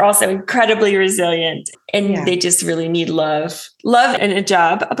human kids are also incredibly resilient, and they just really need love and a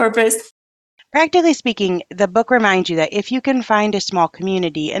job, a purpose. Practically speaking, the book reminds you that if you can find a small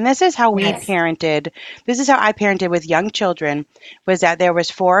community, and this is how we parented, this is how I parented with young children, was that there was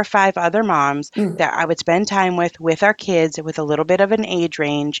 4 or 5 other moms that I would spend time with our kids with a little bit of an age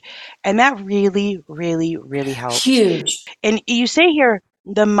range. And that really, really, really helped. Huge. And you say here,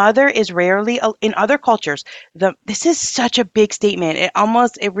 the mother is rarely, in other cultures, this is such a big statement.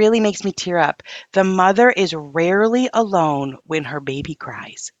 It really makes me tear up. The mother is rarely alone when her baby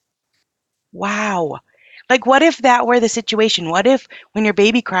cries. Wow. Like, what if that were the situation? What if when your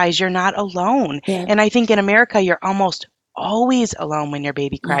baby cries, you're not alone? Yeah. And I think in America, you're almost always alone when your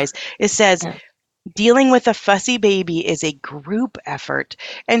baby cries. It says, dealing with a fussy baby is a group effort.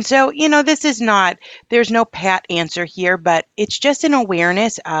 And so, there's no pat answer here, but it's just an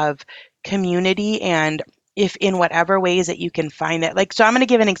awareness of community, and if in whatever ways that you can find that. Like, so I'm going to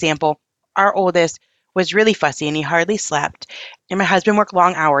give an example. Our oldest was really fussy and he hardly slept. And my husband worked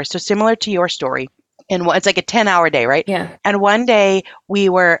long hours. So similar to your story. And it's like a 10-hour day, right? Yeah. And one day we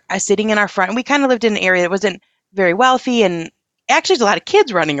were sitting in our front, and we kind of lived in an area that wasn't very wealthy. And actually there's a lot of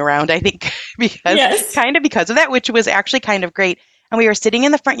kids running around, I think, because of that, which was actually kind of great. And we were sitting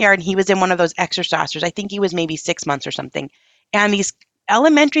in the front yard, and he was in one of those exercisers. I think he was maybe 6 months or something. And these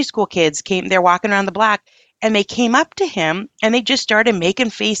elementary school kids they're walking around the block, and they came up to him and they just started making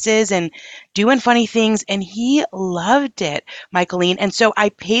faces and doing funny things. And he loved it, Michaeleen. And so I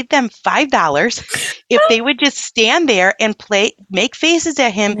paid them $5 if they would just stand there and make faces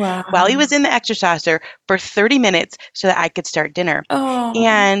at him while he was in the exerciser for 30 minutes so that I could start dinner.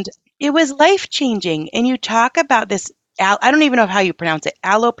 And it was life-changing. And you talk about this, I don't even know how you pronounce it,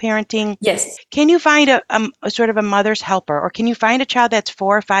 allo-parenting. Yes. Can you find a sort of a mother's helper, or can you find a child that's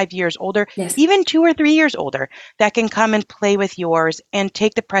 4 or 5 years older, even 2 or 3 years older, that can come and play with yours and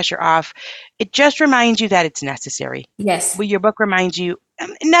take the pressure off? It just reminds you that it's necessary. Yes. Well, your book reminds you,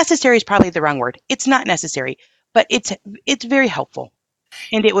 necessary is probably the wrong word. It's not necessary, but it's very helpful,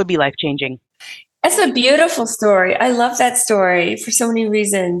 and it would be life-changing. That's a beautiful story. I love that story for so many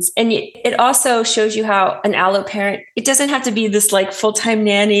reasons. And it also shows you how an allo parent, it doesn't have to be this like full-time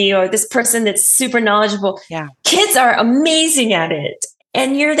nanny or this person that's super knowledgeable. Yeah. Kids are amazing at it.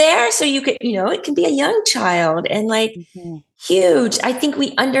 And you're there so you could, it can be a young child and like huge. I think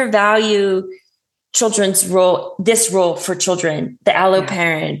we undervalue children's role, this role for children, the allo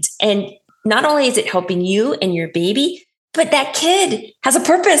parent. And not only is it helping you and your baby, but that kid has a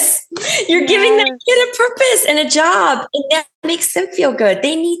purpose. You're giving that kid a purpose and a job, and that makes them feel good.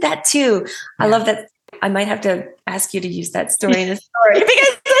 They need that too. I love that. I might have to ask you to use that story in a story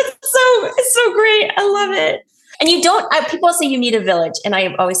because It's so great. I love it. And people say you need a village. And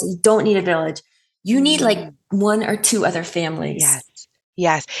I always say you don't need a village. You need like one or two other families. Yes.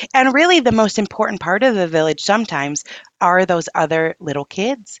 Yes. And really the most important part of the village sometimes are those other little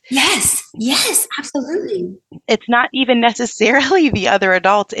kids. Yes. Yes, absolutely. It's not even necessarily the other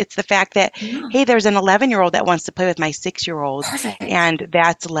adults. It's the fact that, hey, there's an 11-year-old that wants to play with my 6-year-old. Perfect. And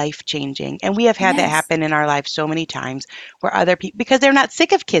that's life-changing. And we have had that happen in our lives so many times where other people, because they're not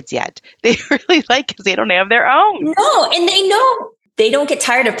sick of kids yet. They really like because they don't have their own. No, and they know they don't get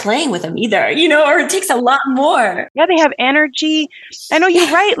tired of playing with them either, or it takes a lot more. Yeah, they have energy. I know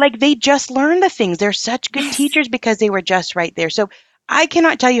you're right. Like they just learn the things. They're such good teachers because they were just right there. So I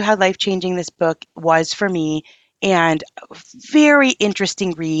cannot tell you how life-changing this book was for me, and very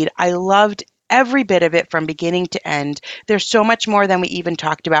interesting read. I loved every bit of it from beginning to end. There's so much more than we even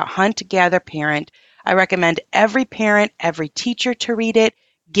talked about. Hunt, Gather, Parent. I recommend every parent, every teacher to read it.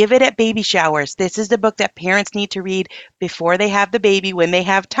 Give it at baby showers. This is the book that parents need to read before they have the baby, when they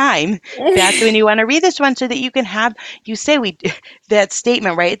have time. That's when you want to read this one so that you can have, that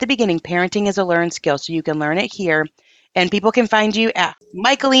statement right at the beginning, parenting is a learned skill. So you can learn it here. And people can find you at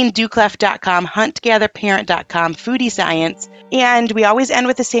MichaeleenDoucleff.com, HuntGatherParent.com, Foodie Science. And we always end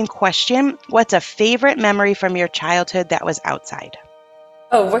with the same question. What's a favorite memory from your childhood that was outside?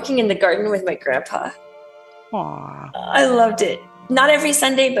 Oh, working in the garden with my grandpa. Aww. I loved it. Not every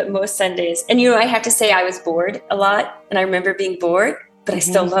Sunday, but most Sundays. And I have to say I was bored a lot. And I remember being bored, but I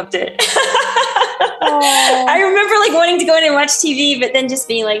still loved it. I remember wanting to go in and watch TV, but then just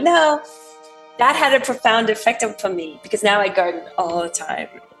being like, no. That had a profound effect on me because now I garden all the time.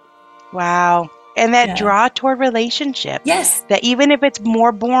 Wow. And that draw toward relationship. Yes. That even if it's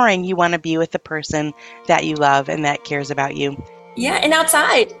more boring, you want to be with the person that you love and that cares about you. Yeah, and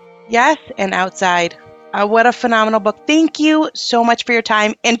outside. Yes, and outside. What a phenomenal book. Thank you so much for your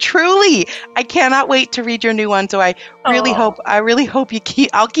time. And truly, I cannot wait to read your new one. So I really hope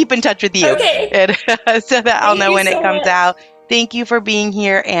I'll keep in touch with you. Okay. So that I'll know when it comes much. out. Thank you for being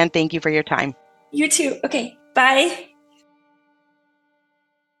here and thank you for your time. You too. Okay. Bye.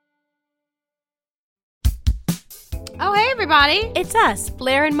 Oh, hey, everybody. It's us,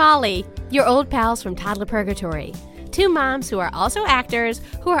 Blair and Molly, your old pals from Toddler Purgatory. Two moms who are also actors,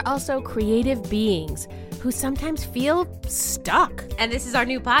 who are also creative beings, who sometimes feel stuck. And this is our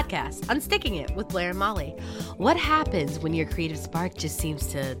new podcast, Unsticking It with Blair and Molly. What happens when your creative spark just seems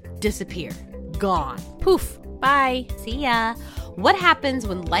to disappear? Gone. Poof. Bye. See ya. What happens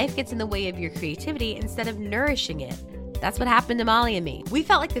when life gets in the way of your creativity instead of nourishing it? That's what happened to Molly and me. We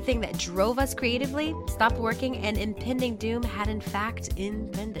felt like the thing that drove us creatively stopped working and impending doom had in fact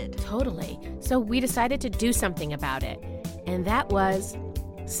impended. Totally. So we decided to do something about it. And that was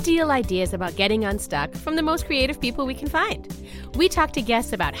steal ideas about getting unstuck from the most creative people we can find. We talked to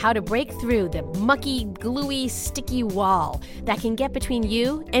guests about how to break through the mucky, gluey, sticky wall that can get between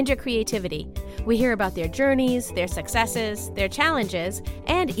you and your creativity. We hear about their journeys, their successes, their challenges,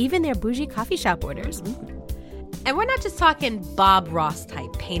 and even their bougie coffee shop orders. And we're not just talking Bob Ross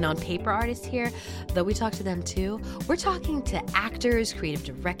type paint on paper artists here, though we talk to them too. We're talking to actors, creative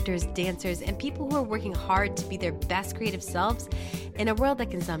directors, dancers, and people who are working hard to be their best creative selves in a world that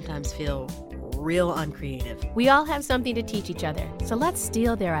can sometimes feel real uncreative. We all have something to teach each other, so let's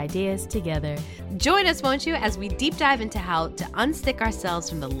steal their ideas together. Join us, won't you, as we deep dive into how to unstick ourselves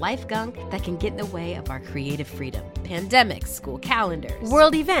from the life gunk that can get in the way of our creative freedom. Pandemics, school calendars,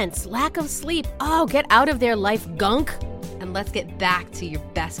 world events, lack of sleep. Oh, get out of their life gunk. And let's get back to your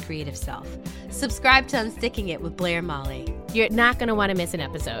best creative self. Subscribe to Unsticking It with Blair and Molly. You're not going to want to miss an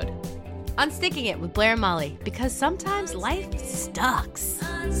episode. Unsticking It with Blair and Molly, because sometimes life sucks.